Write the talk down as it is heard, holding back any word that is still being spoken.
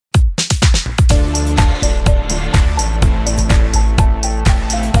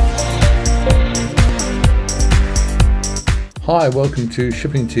Hi, welcome to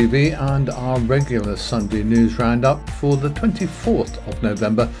Shipping TV and our regular Sunday news roundup for the 24th of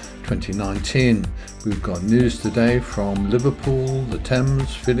November 2019. We've got news today from Liverpool, the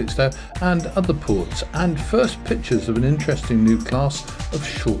Thames, Felixstowe and other ports, and first pictures of an interesting new class of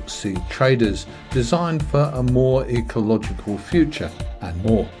short sea traders designed for a more ecological future, and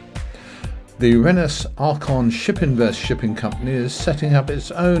more. The Rennes Archon Shipinvest shipping company is setting up its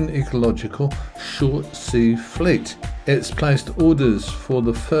own ecological short sea fleet. It's placed orders for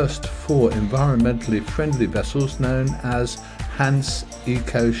the first 4 environmentally friendly vessels known as Hans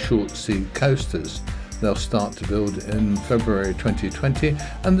Eco Short Sea Coasters. They'll start to build in February 2020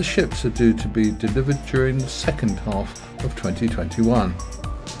 and the ships are due to be delivered during the second half of 2021.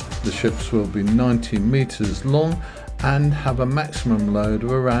 The ships will be 90 metres long and have a maximum load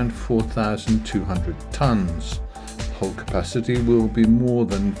of around 4,200 tonnes. The whole capacity will be more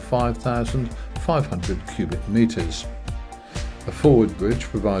than 5,500 cubic metres. A forward bridge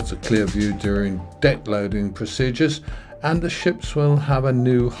provides a clear view during deck loading procedures, and the ships will have a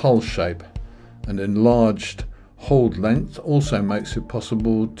new hull shape. An enlarged hold length also makes it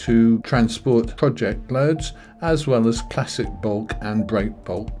possible to transport project loads as well as classic bulk and break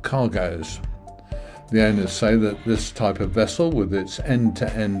bulk cargoes. The owners say that this type of vessel with its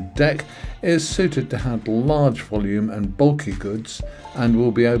end-to-end deck is suited to handle large volume and bulky goods and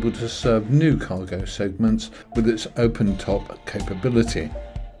will be able to serve new cargo segments with its open top capability.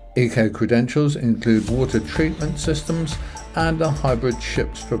 Eco credentials include water treatment systems and a hybrid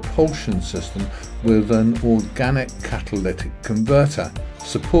ship's propulsion system with an organic catalytic converter,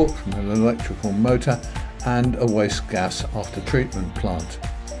 support from an electrical motor and a waste gas after treatment plant.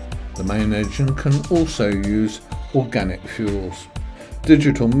 The main engine can also use organic fuels.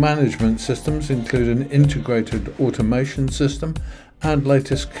 Digital management systems include an integrated automation system and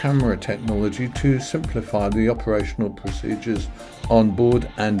latest camera technology to simplify the operational procedures on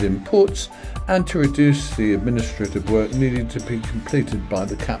board and in ports and to reduce the administrative work needed to be completed by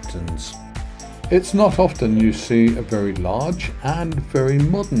the captains. It's not often you see a very large and very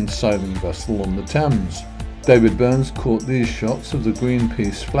modern sailing vessel on the Thames. David Burns caught these shots of the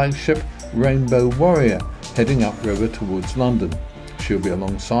Greenpeace flagship Rainbow Warrior heading upriver towards London. She'll be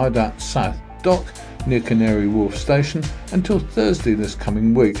alongside at South Dock near Canary Wharf Station until Thursday this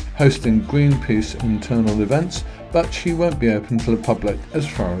coming week, hosting Greenpeace internal events, but she won't be open to the public as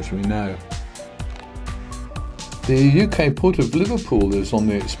far as we know. The UK Port of Liverpool is on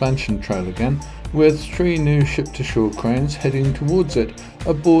the expansion trail again, with 3 new ship-to-shore cranes heading towards it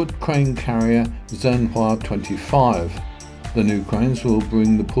aboard crane carrier Zenhua 25. The new cranes will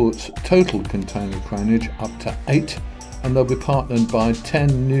bring the port's total container craneage up to 8, and they'll be partnered by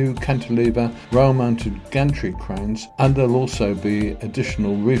 10 new cantilever rail-mounted gantry cranes, and there'll also be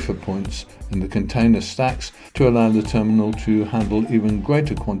additional reefer points in the container stacks to allow the terminal to handle even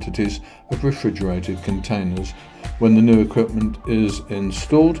greater quantities of refrigerated containers. When the new equipment is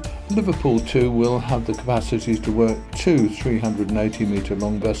installed, Liverpool too will have the capacity to work 2 380-metre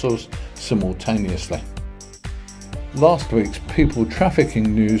long vessels simultaneously. Last week's people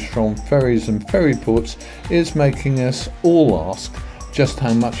trafficking news from ferries and ferry ports is making us all ask just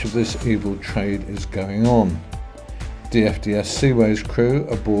how much of this evil trade is going on. DFDS Seaways crew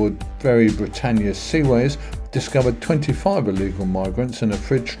aboard ferry Britannia Seaways discovered 25 illegal migrants in a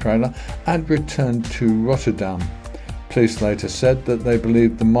fridge trailer and returned to Rotterdam. Police later said that they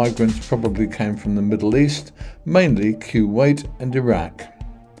believed the migrants probably came from the Middle East, mainly Kuwait and Iraq.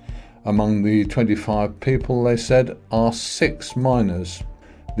 Among the 25 people, they said, are 6 minors.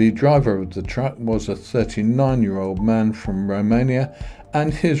 The driver of the truck was a 39-year-old man from Romania,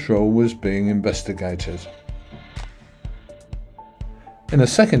 and his role was being investigated. In a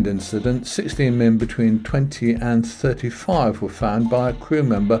second incident, 16 men between 20 and 35 were found by a crew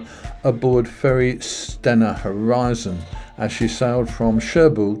member aboard ferry Stena Horizon as she sailed from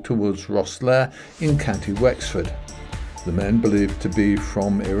Cherbourg towards Rosslare in County Wexford. The men, believed to be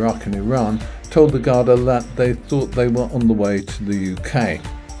from Iraq and Iran, told the Garda that they thought they were on the way to the UK.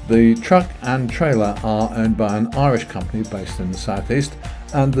 The truck and trailer are owned by an Irish company based in the southeast,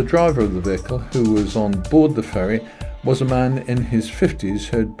 and the driver of the vehicle, who was on board the ferry, was a man in his 50s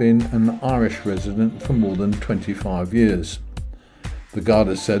who had been an Irish resident for more than 25 years. The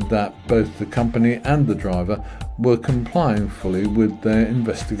Garda said that both the company and the driver were complying fully with their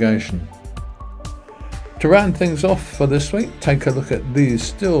investigation. To round things off for this week, take a look at these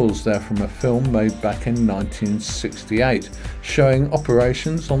stills. They're from a film made back in 1968, showing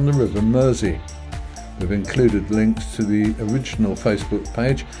operations on the River Mersey. We've included links to the original Facebook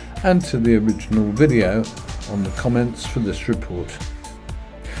page and to the original video on the comments for this report.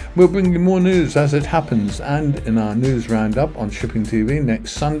 We'll bring you more news as it happens and in our news roundup on Shipping TV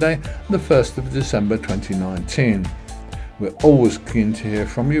next Sunday, the 1st of December 2019. We're always keen to hear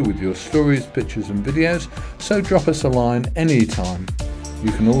from you with your stories, pictures and videos, so drop us a line anytime.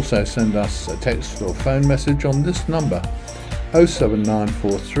 You can also send us a text or phone message on this number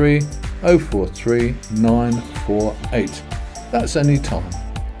 07943 043 948. That's anytime.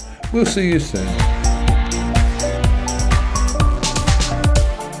 We'll see you soon.